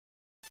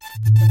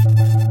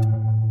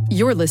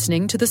You're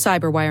listening to the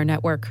Cyberwire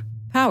Network,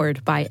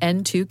 powered by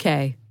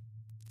N2K.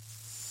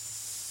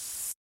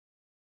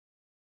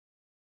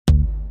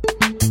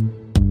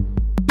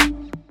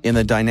 In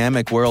the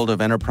dynamic world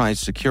of enterprise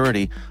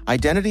security,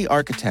 identity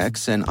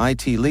architects and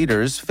IT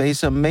leaders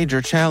face a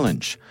major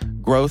challenge.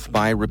 Growth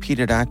by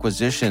repeated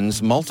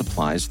acquisitions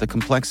multiplies the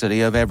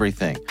complexity of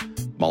everything.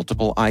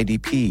 Multiple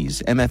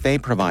IDPs,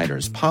 MFA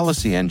providers,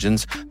 policy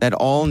engines that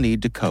all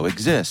need to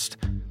coexist.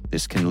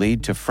 This can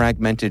lead to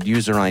fragmented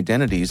user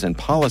identities and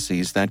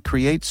policies that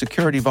create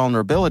security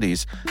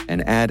vulnerabilities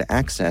and add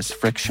access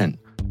friction.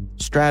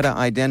 Strata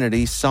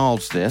Identity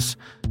solves this.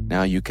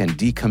 Now you can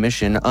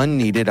decommission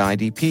unneeded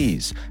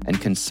IDPs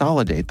and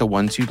consolidate the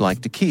ones you'd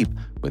like to keep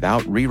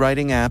without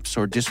rewriting apps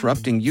or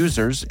disrupting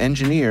users,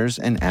 engineers,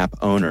 and app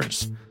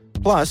owners.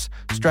 Plus,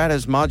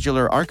 Strata's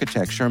modular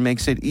architecture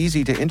makes it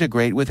easy to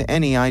integrate with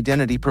any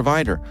identity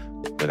provider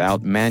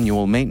without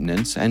manual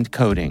maintenance and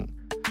coding.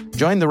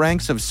 Join the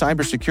ranks of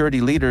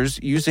cybersecurity leaders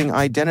using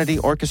identity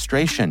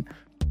orchestration.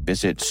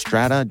 Visit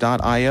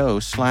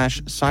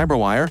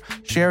strata.io/cyberwire,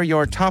 share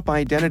your top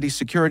identity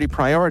security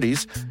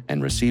priorities,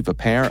 and receive a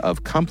pair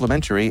of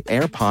complimentary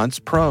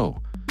AirPods Pro.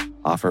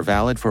 Offer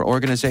valid for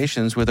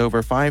organizations with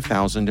over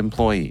 5,000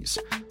 employees.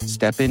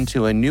 Step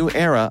into a new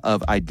era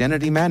of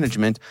identity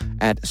management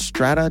at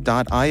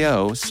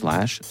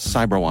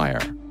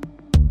strata.io/cyberwire.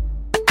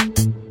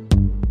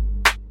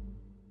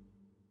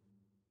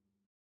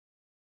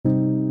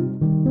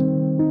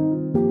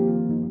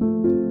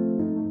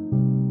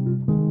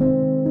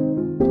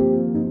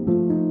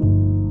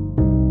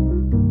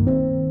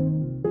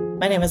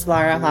 My name is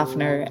Lara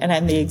Hoffner, and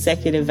I'm the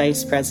Executive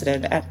Vice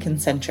President at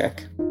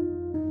Concentric.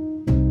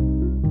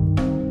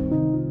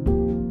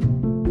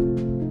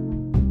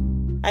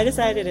 I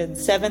decided in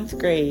 7th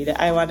grade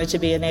I wanted to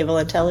be a naval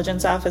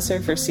intelligence officer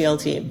for SEAL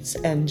teams,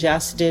 and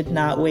just did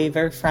not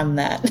waver from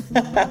that.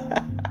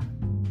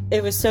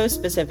 It was so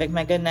specific,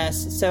 my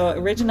goodness. So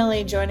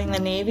originally joining the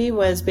Navy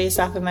was based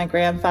off of my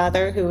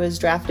grandfather, who was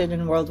drafted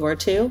in World War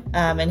II,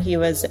 and he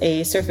was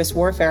a surface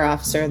warfare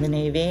officer in the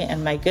Navy,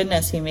 and my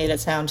goodness, he made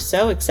it sound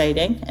so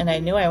exciting, and I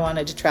knew I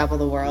wanted to travel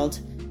the world.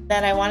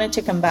 Then I wanted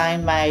to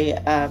combine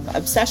my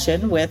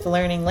obsession with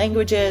learning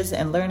languages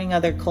and learning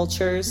other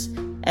cultures,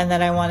 and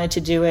then I wanted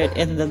to do it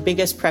in the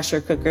biggest pressure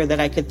cooker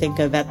that I could think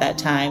of at that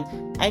time.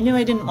 I knew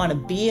I didn't want to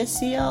be a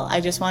SEAL, I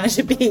just wanted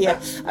to be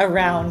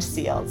around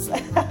SEALs.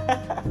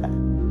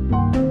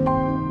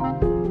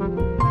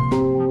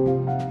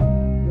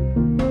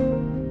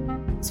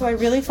 So I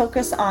really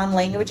focus on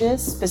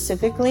languages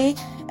specifically,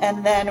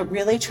 and then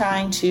really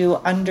trying to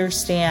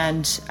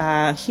understand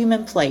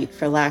human plight,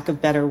 for lack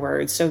of better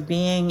words. So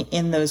being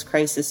in those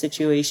crisis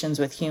situations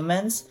with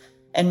humans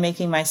and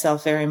making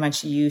myself very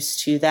much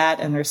used to that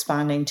and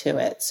responding to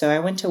it. So I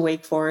went to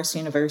Wake Forest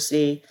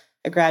University.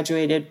 I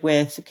graduated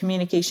with a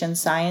communication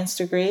science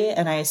degree,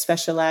 and I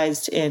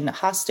specialized in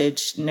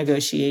hostage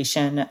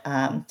negotiation.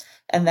 And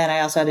then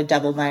I also had a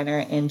double minor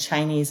in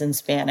Chinese and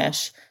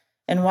Spanish.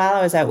 And while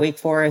I was at Wake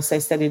Forest, I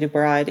studied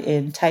abroad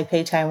in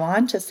Taipei,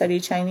 Taiwan to study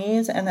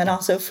Chinese, and then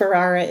also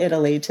Ferrara,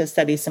 Italy to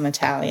study some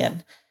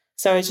Italian.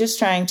 So I was just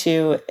trying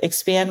to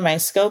expand my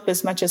scope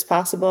as much as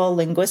possible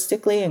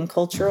linguistically and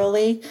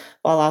culturally,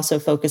 while also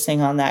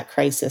focusing on that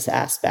crisis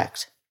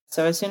aspect.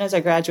 So as soon as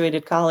I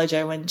graduated college,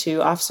 I went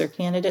to officer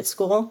candidate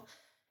school,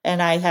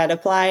 and I had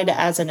applied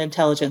as an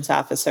intelligence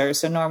officer.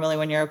 So normally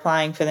when you're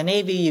applying for the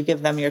Navy, you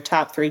give them your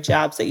top 3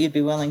 jobs that you'd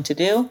be willing to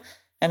do.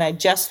 And I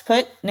just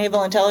put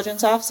naval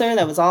intelligence officer.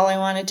 That was all I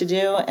wanted to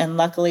do. And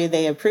luckily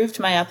they approved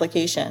my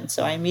application.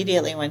 So I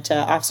immediately went to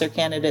officer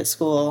candidate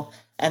school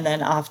and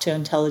then off to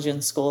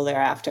intelligence school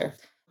thereafter.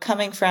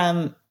 Coming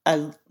from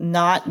a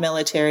not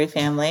military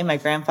family, my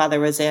grandfather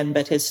was in,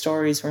 but his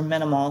stories were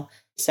minimal.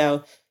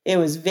 So it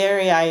was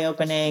very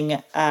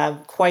eye-opening,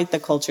 quite the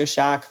culture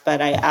shock,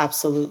 but I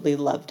absolutely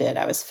loved it.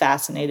 I was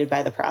fascinated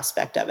by the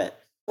prospect of it.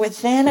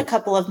 Within a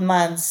couple of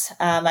months,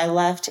 I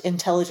left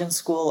intelligence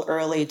school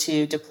early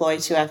to deploy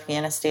to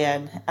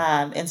Afghanistan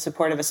in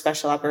support of a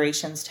special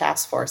operations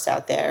task force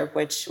out there,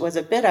 which was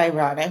a bit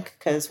ironic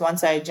because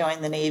once I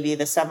joined the Navy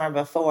the summer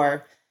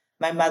before,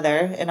 my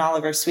mother, in all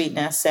of her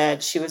sweetness,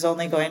 said she was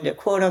only going to,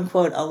 quote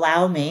unquote,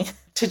 allow me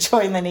to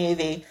join the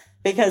Navy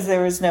because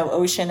there was no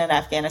ocean in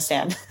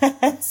Afghanistan.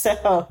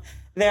 So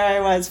there I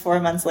was 4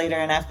 months later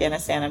in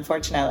Afghanistan,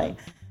 unfortunately.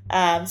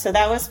 So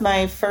that was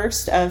my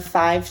first of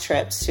 5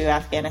 trips to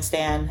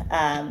Afghanistan.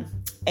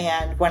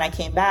 And when I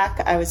came back,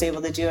 I was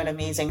able to do an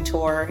amazing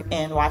tour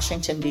in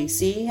Washington,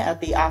 D.C. at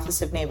the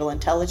Office of Naval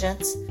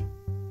Intelligence,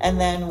 and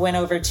then went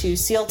over to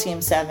SEAL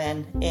Team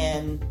 7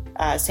 in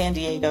San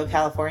Diego,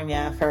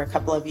 California for a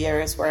couple of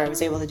years, where I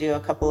was able to do a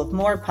couple of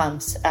more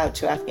pumps out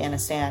to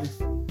Afghanistan.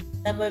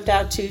 Then moved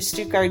out to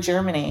Stuttgart,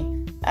 Germany,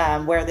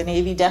 where the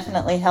Navy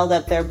definitely held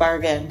up their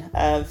bargain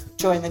of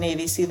join the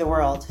Navy, see the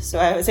world. So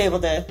I was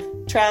able to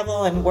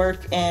travel and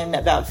work in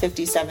about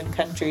 57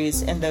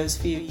 countries in those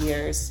few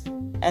years.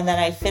 And then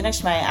I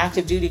finished my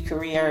active duty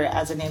career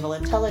as a naval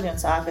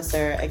intelligence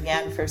officer,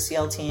 again for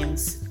SEAL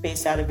teams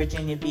based out of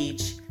Virginia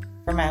Beach,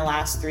 for my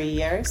last 3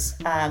 years,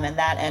 and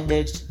that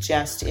ended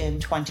just in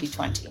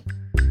 2020.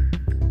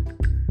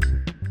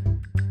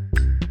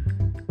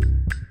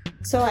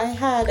 So I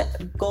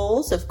had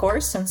goals, of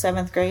course, in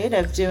 7th grade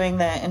of doing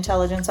the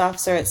intelligence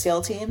officer at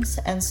SEAL teams,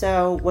 and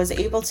so was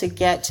able to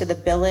get to the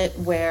billet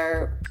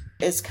where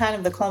it's kind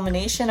of the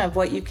culmination of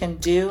what you can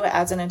do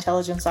as an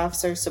intelligence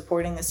officer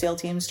supporting the SEAL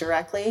teams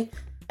directly.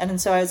 And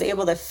so I was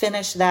able to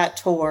finish that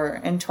tour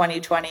in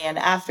 2020, and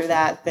after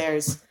that,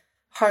 there's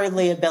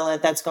hardly a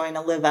billet that's going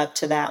to live up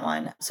to that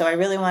one. So I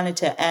really wanted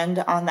to end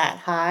on that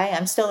high.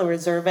 I'm still a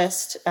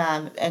reservist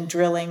and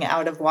drilling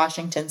out of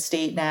Washington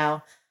State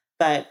now,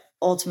 but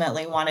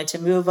ultimately wanted to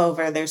move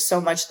over. There's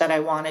so much that I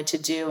wanted to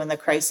do in the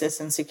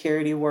crisis and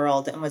security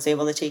world, and was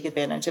able to take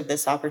advantage of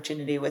this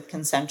opportunity with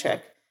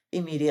Concentric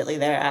immediately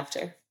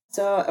thereafter.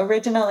 So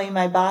originally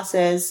my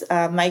bosses,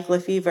 Mike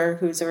Lefevre,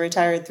 who's a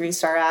retired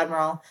 3-star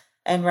admiral,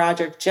 and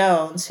Roderick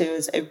Jones,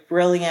 who's a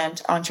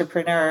brilliant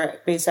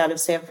entrepreneur based out of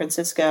San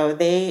Francisco,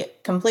 they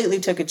completely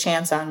took a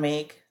chance on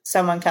me,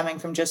 someone coming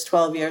from just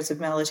 12 years of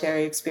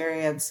military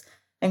experience,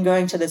 and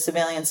going to the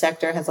civilian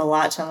sector has a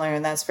lot to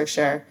learn, that's for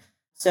sure.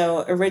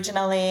 So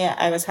originally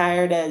I was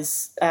hired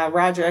as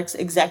Roderick's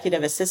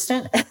executive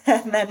assistant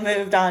and then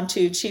moved on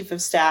to chief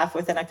of staff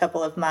within a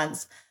couple of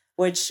months,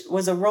 which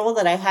was a role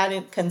that I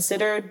hadn't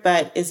considered,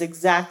 but is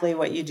exactly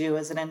what you do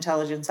as an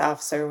intelligence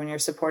officer when you're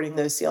supporting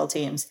those SEAL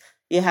teams.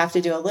 You have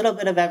to do a little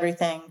bit of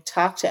everything,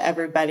 talk to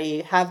everybody,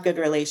 have good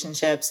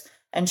relationships,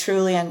 and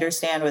truly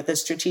understand what the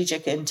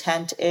strategic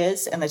intent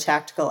is and the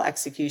tactical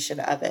execution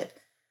of it.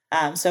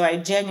 So I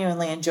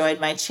genuinely enjoyed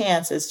my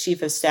chance as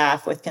chief of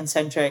staff with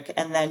Concentric.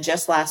 And then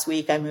just last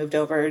week, I moved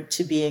over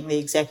to being the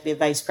executive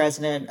vice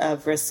president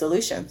of Risk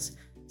Solutions.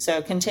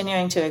 So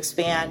continuing to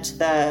expand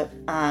the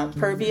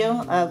purview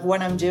of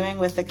what I'm doing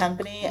with the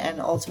company,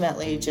 and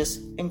ultimately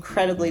just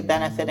incredibly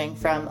benefiting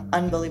from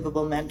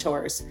unbelievable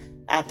mentors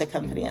at the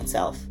company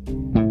itself.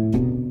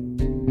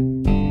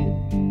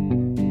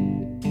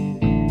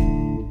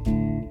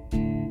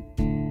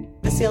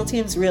 The SEAL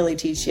teams really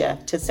teach you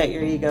to set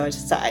your ego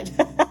aside.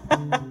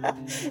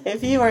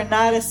 If you are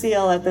not a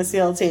SEAL at the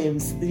SEAL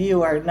teams,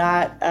 you are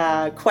not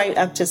quite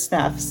up to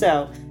snuff.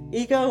 So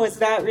ego was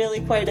not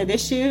really quite an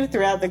issue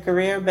throughout the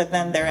career, but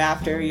then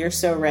thereafter, you're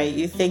so right.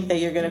 You think that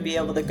you're going to be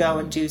able to go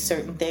and do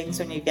certain things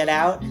when you get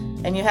out,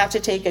 and you have to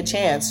take a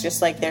chance.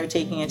 Just like they're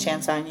taking a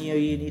chance on you,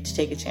 you need to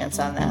take a chance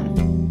on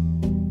them.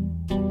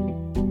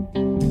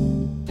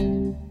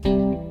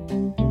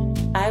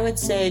 I would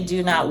say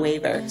do not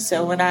waver.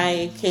 So when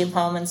I came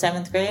home in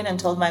 7th grade and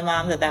told my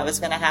mom that that was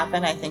going to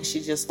happen, I think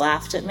she just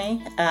laughed at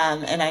me.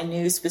 And I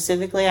knew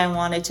specifically I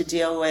wanted to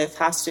deal with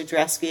hostage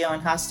rescue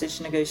and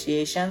hostage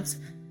negotiations,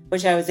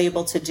 which I was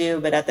able to do.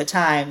 But at the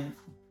time,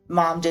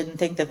 Mom didn't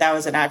think that that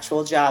was an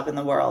actual job in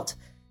the world.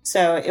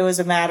 So it was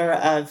a matter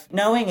of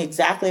knowing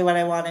exactly what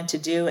I wanted to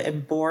do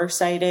and bore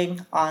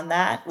sighting on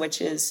that, which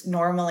is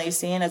normally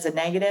seen as a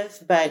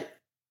negative. But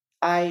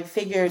I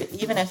figured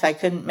even if I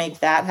couldn't make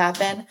that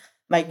happen,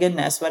 my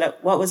goodness,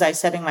 what was I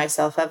setting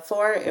myself up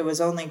for? It was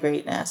only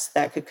greatness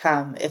that could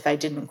come if I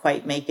didn't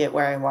quite make it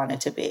where I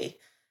wanted to be.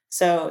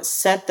 So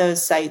set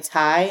those sights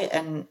high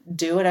and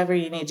do whatever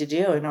you need to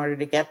do in order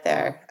to get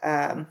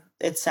there.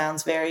 It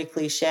sounds very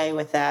cliche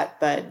with that,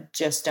 but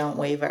just don't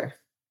waver.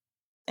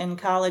 In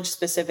college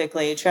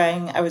specifically,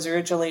 I was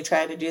originally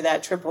trying to do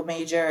that triple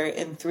major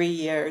in 3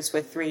 years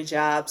with 3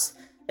 jobs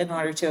in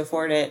order to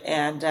afford it.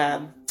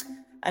 And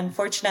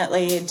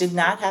unfortunately, did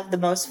not have the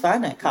most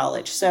fun at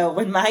college. So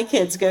when my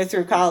kids go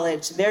through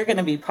college, they're going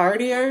to be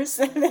partiers.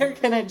 They're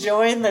going to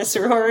join the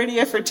sorority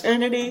or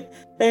fraternity.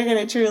 They're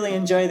going to truly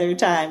enjoy their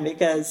time,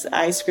 because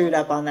I screwed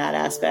up on that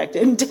aspect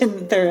and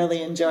didn't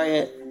thoroughly enjoy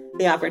it,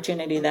 the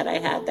opportunity that I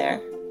had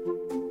there.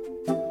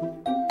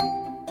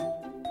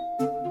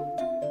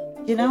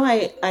 You know,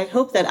 I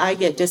hope that I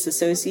get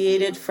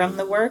disassociated from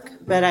the work,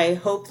 but I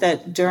hope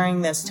that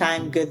during this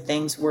time, good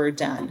things were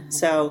done.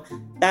 So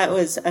that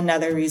was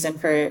another reason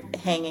for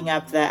hanging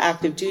up the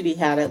active duty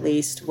hat, at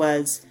least,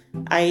 was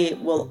I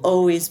will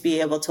always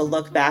be able to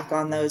look back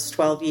on those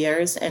 12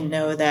 years and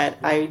know that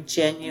I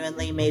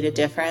genuinely made a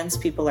difference.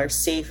 People are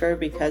safer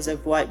because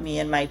of what me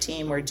and my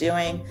team were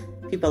doing.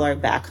 People are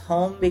back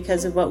home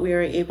because of what we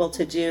were able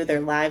to do.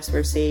 Their lives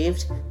were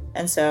saved.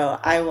 And so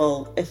I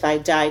will, if I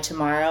die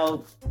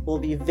tomorrow, will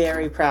be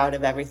very proud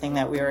of everything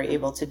that we were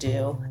able to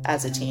do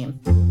as a team.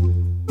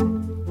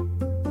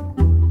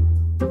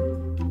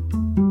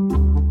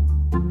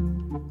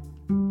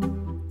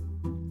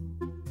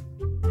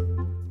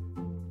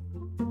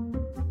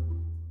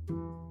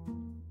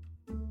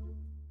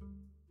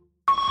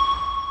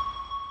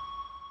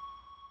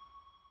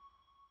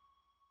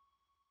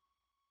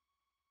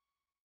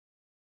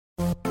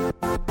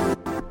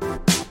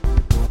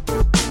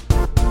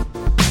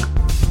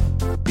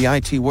 The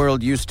IT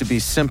world used to be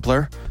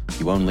simpler.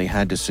 You only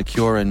had to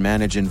secure and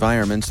manage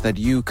environments that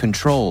you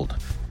controlled.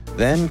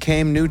 Then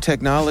came new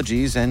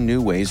technologies and new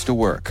ways to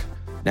work.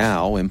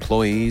 Now,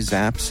 employees,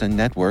 apps, and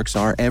networks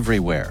are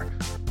everywhere.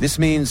 This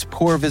means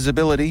poor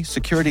visibility,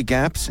 security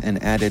gaps,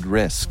 and added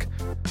risk.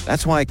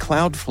 That's why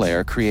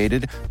Cloudflare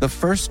created the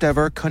first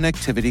ever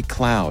connectivity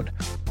cloud.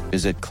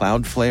 Visit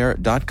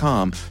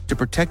cloudflare.com to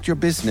protect your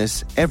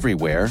business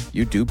everywhere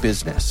you do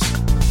business.